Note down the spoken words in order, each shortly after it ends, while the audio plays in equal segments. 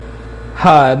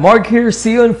Hi, Mark here,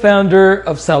 CEO and founder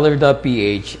of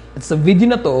Seller.ph. At sa video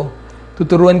na to,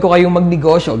 tuturuan ko kayong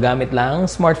magnegosyo gamit lang ang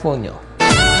smartphone nyo.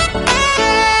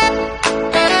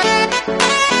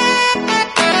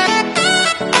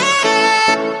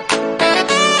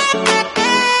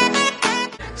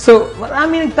 So,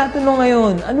 marami nagtatanong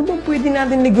ngayon, ano ba pwede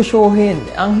natin negosyohin?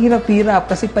 Ang hirap-hirap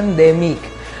kasi pandemic.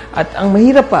 At ang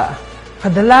mahirap pa,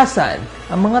 kadalasan,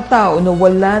 ang mga tao na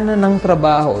wala na ng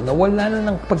trabaho, na wala na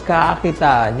ng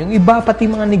pagkakakitaan, yung iba pati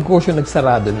mga negosyo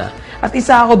nagsarado na. At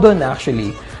isa ako doon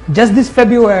actually. Just this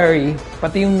February,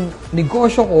 pati yung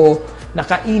negosyo ko,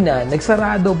 nakainan,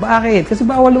 nagsarado. Bakit? Kasi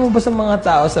bawal lumabas ang mga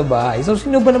tao sa bahay. So,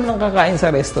 sino ba naman ang kakain sa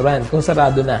restaurant kung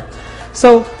sarado na?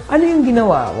 So, ano yung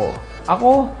ginawa ko?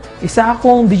 Ako, isa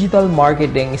akong digital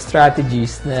marketing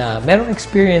strategist na merong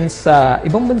experience sa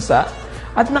ibang bansa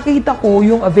at nakita ko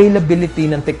yung availability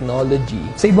ng technology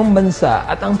sa ibang bansa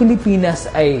at ang Pilipinas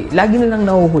ay lagi na lang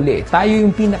nahuhuli. Tayo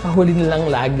yung pinakahuli na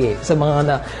lang lagi sa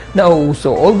mga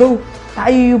nauuso. Although,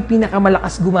 tayo yung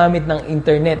pinakamalakas gumamit ng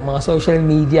internet, mga social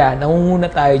media, nangunguna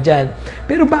tayo dyan.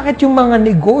 Pero bakit yung mga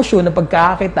negosyo na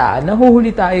pagkakakitaan,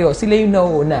 nahuhuli tayo, sila yung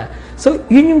nauuna? So,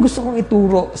 yun yung gusto kong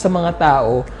ituro sa mga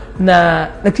tao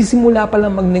na nagsisimula pa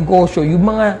lang magnegosyo, yung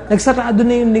mga nagsarado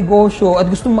na yung negosyo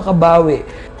at gustong makabawi.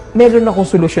 Meron akong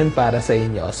solusyon para sa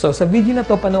inyo. So, sa video na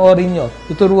to, panoorin nyo.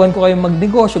 Tuturuan ko kayong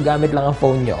magnegosyo gamit lang ang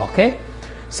phone nyo, okay?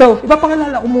 So,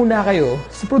 ipapakilala ko muna kayo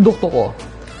sa produkto ko.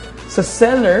 Sa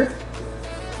Seller.ph.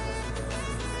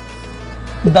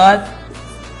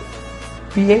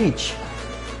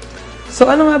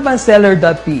 So, ano nga ba ang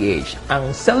Seller.ph?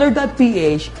 Ang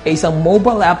Seller.ph ay isang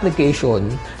mobile application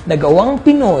na gawang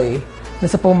Pinoy na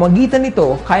sa pamamagitan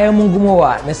nito, kaya mong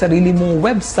gumawa ng sarili mong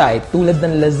website tulad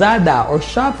ng Lazada or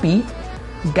Shopee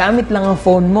gamit lang ang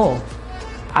phone mo.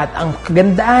 At ang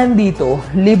kagandahan dito,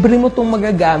 libre mo itong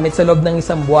magagamit sa loob ng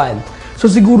isang buwan. So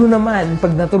siguro naman,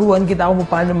 pag naturuan kita kung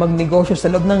paano magnegosyo sa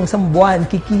loob ng isang buwan,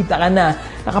 kikita ka na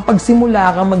kapag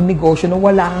simula kang magnegosyo na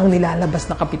wala kang nilalabas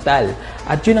na kapital.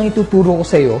 At yun ang ituturo ko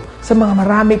sa iyo sa mga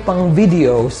marami pang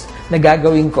videos na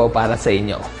gagawin ko para sa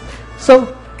inyo.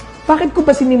 So, bakit ko ba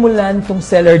sinimulan itong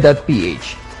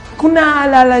Seller.ph? Kung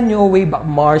naaalala nyo, way back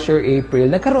March or April,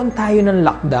 nagkaroon tayo ng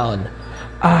lockdown.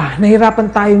 Nahirapan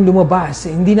tayong lumabas.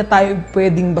 Hindi na tayo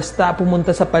pwedeng basta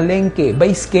pumunta sa palengke. By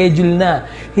schedule na.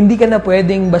 Hindi ka na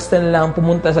pwedeng basta lang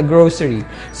pumunta sa grocery.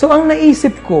 So, ang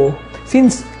naisip ko,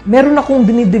 since meron akong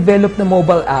dinidevelop na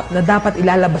mobile app na dapat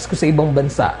ilalabas ko sa ibang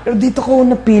bansa, pero dito ko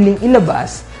napiling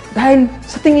ilabas dahil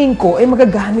sa tingin ko ay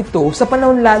magagamit to sa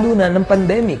panahon lalo na ng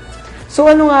pandemic. So,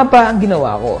 ano nga ba ang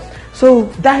ginawa ko? So,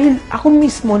 dahil ako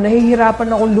mismo nahihirapan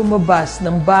akong lumabas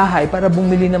ng bahay para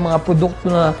bumili ng mga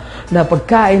produkto na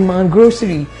pagkain, mga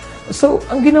grocery. So,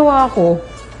 ang ginawa ko,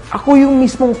 ako yung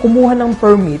mismong kumuha ng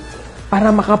permit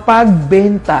para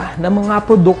makapagbenta ng mga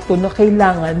produkto na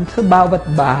kailangan sa bawat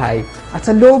bahay. At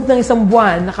sa loob ng isang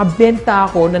buwan, nakabenta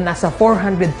ako na nasa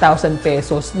 400,000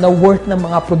 pesos na worth ng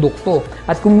mga produkto.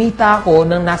 At kumita ako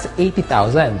ng nasa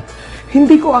 80,000.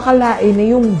 Hindi ko akalain na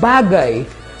yung bagay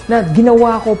na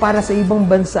ginawa ko para sa ibang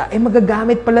bansa ay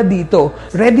magagamit pala dito.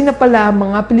 Ready na pala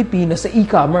mga Pilipino sa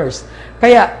e-commerce.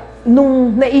 Kaya,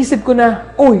 nung naisip ko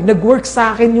na, nag-work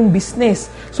sa akin yung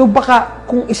business. So baka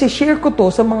kung isi-share ko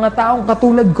to sa mga taong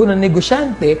katulad ko na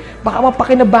negosyante, baka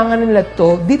mapakinabangan nila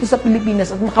to dito sa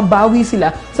Pilipinas at makabawi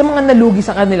sila sa mga nalugi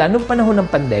sa kanila noong panahon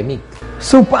ng pandemic.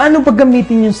 So, paano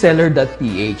paggamitin yung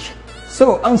Seller.ph?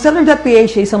 So, ang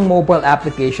Seller.ph ay isang mobile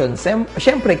application.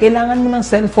 Siyempre, kailangan mo ng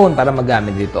cellphone para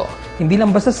magamit dito. Hindi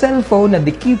lang basta cellphone na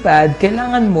di keypad,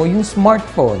 kailangan mo yung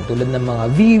smartphone tulad ng mga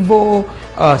Vivo,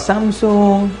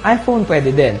 Samsung, iPhone,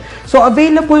 pwede din. So,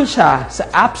 available siya sa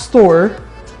App Store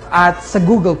at sa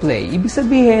Google Play. Ibig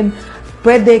sabihin,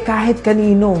 pwede kahit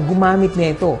kanino gumamit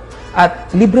nito. At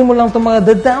libre mo lang itong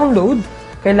mga download.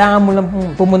 Kailangan mo lang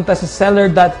pumunta sa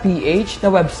Seller.ph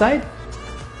na website.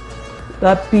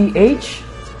 .ph.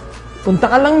 Punta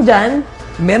ka lang dyan.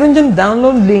 Meron dyan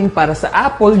download link para sa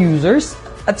Apple users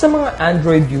at sa mga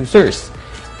Android users.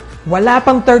 Wala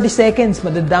pang 30 seconds,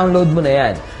 madadownload mo na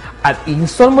yan. At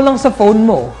install mo lang sa phone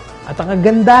mo. At ang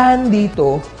kagandahan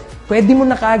dito, pwede mo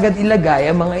na kaagad ilagay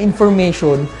ang mga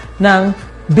information ng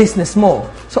business mo.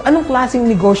 So, anong klaseng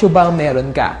negosyo ba ang meron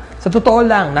ka? Sa totoo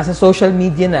lang, nasa social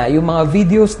media na yung mga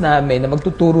videos namin na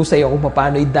magtuturo sa iyo kung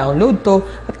paano i-download to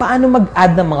at paano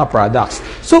mag-add ng mga products.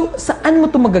 So, saan mo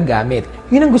to magagamit?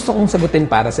 Yun ang gusto kong sagutin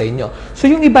para sa inyo. So,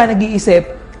 yung iba nag-iisip,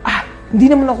 hindi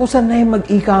naman ako sanay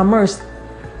mag-e-commerce.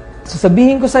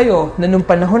 Sasabihin ko sa'yo na nung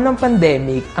panahon ng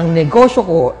pandemic, ang negosyo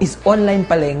ko is online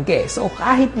palengke. So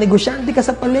kahit negosyante ka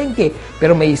sa palengke,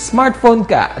 pero may smartphone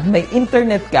ka at may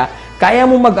internet ka, kaya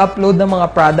mo mag-upload ng mga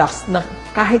products na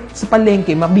kahit sa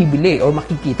palengke mabibili o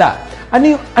makikita.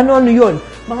 Ano yun?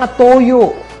 Mga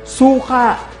toyo,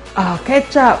 suka,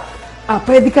 ketchup,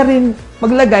 pwede ka rin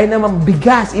maglagay ng mga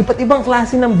bigas, iba't ibang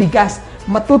klase ng bigas.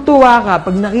 Matutuwa ka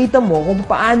pag nakita mo kung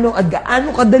paano at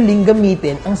gaano kadaling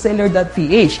gamitin ang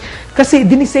Seller.ph. Kasi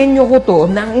dinisenyo ko to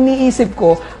na ang iniisip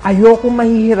ko, ayoko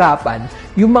mahihirapan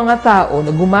yung mga tao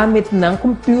na gumamit ng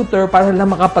computer para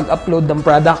lang makapag-upload ng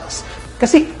products.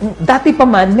 Kasi dati pa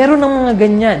man, meron ng mga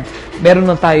ganyan. Meron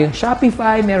na tayong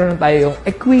Shopify, meron na tayong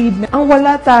Equid. Ang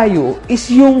wala tayo is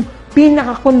yung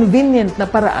pinaka-convenient na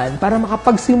paraan para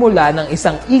makapagsimula ng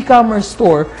isang e-commerce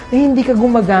store na hindi ka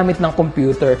gumagamit ng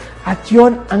computer. At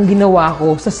yon ang ginawa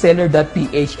ko sa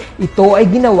Seller.ph. Ito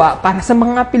ay ginawa para sa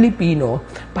mga Pilipino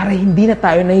para hindi na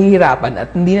tayo nahihirapan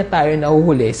at hindi na tayo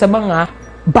nahuhuli sa mga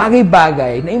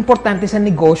bagay-bagay na importante sa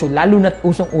negosyo, lalo na't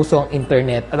usong-uso ang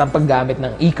internet at ang paggamit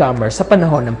ng e-commerce sa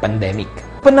panahon ng pandemic.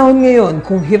 Panahon ngayon,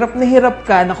 kung hirap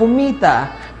ka na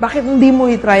kumita, bakit hindi mo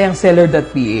i-try ang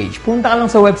Seller.ph? Punta ka lang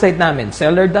sa website namin,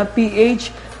 Seller.ph,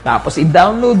 tapos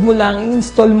i-download mo lang,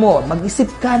 i-install mo. Mag-isip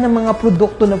ka ng mga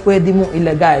produkto na pwede mong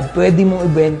ilagay, pwede mong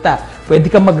ibenta.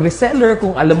 Pwede ka mag-reseller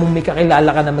kung alam mong may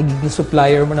kakilala ka na magiging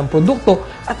supplier mo ng produkto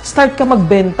at start ka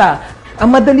magbenta.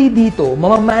 Ang madali dito,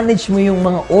 mamamanage mo yung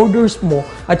mga orders mo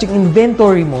at yung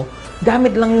inventory mo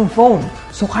gamit lang yung phone.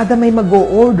 So, kada may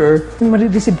mag-o-order,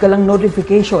 marireceive ka lang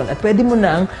notification at pwede mo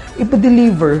nang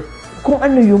ipa-deliver kung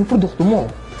ano yung produkto mo.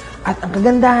 At ang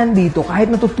kagandahan dito,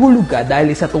 kahit natutulog ka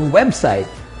dahil sa itong website,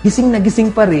 gising na gising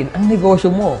pa rin ang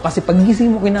negosyo mo. Kasi pag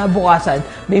gising mo kinabukasan,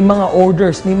 may mga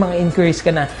orders, may mga inquiries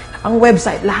ka na. Ang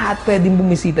website, lahat pwedeng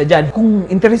bumisita dyan. Kung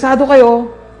interesado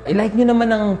kayo, i-like nyo naman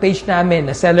ang page namin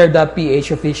na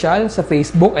Seller.ph official sa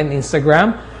Facebook and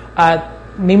Instagram. At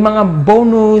may mga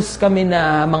bonus kami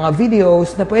na mga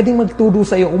videos na pwedeng magturo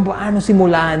sa iyo kung paano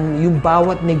simulan yung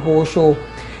bawat negosyo.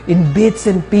 In bits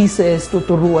and pieces,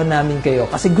 tuturuan namin kayo.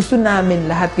 Kasi gusto namin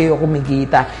lahat kayo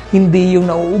kumikita. Hindi yung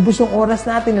nauubos yung oras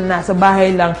natin na nasa bahay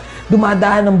lang,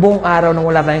 dumadaan ng buong araw na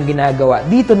wala tayong ginagawa.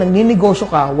 Dito, nagninegosyo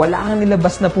ka, wala kang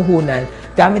nilabas na puhunan,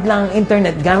 gamit lang ang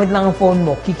internet, gamit lang ang phone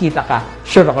mo, kikita ka.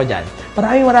 Sure ako dyan.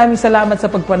 Maraming salamat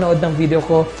sa pagpanood ng video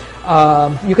ko.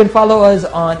 You can follow us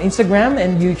on Instagram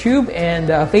and YouTube and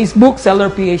Facebook.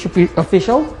 Seller.ph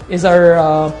official is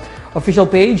our official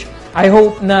page. I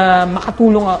hope na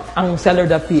makatulong ang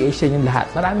Seller.ph sa inyong lahat.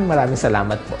 Maraming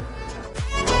salamat po.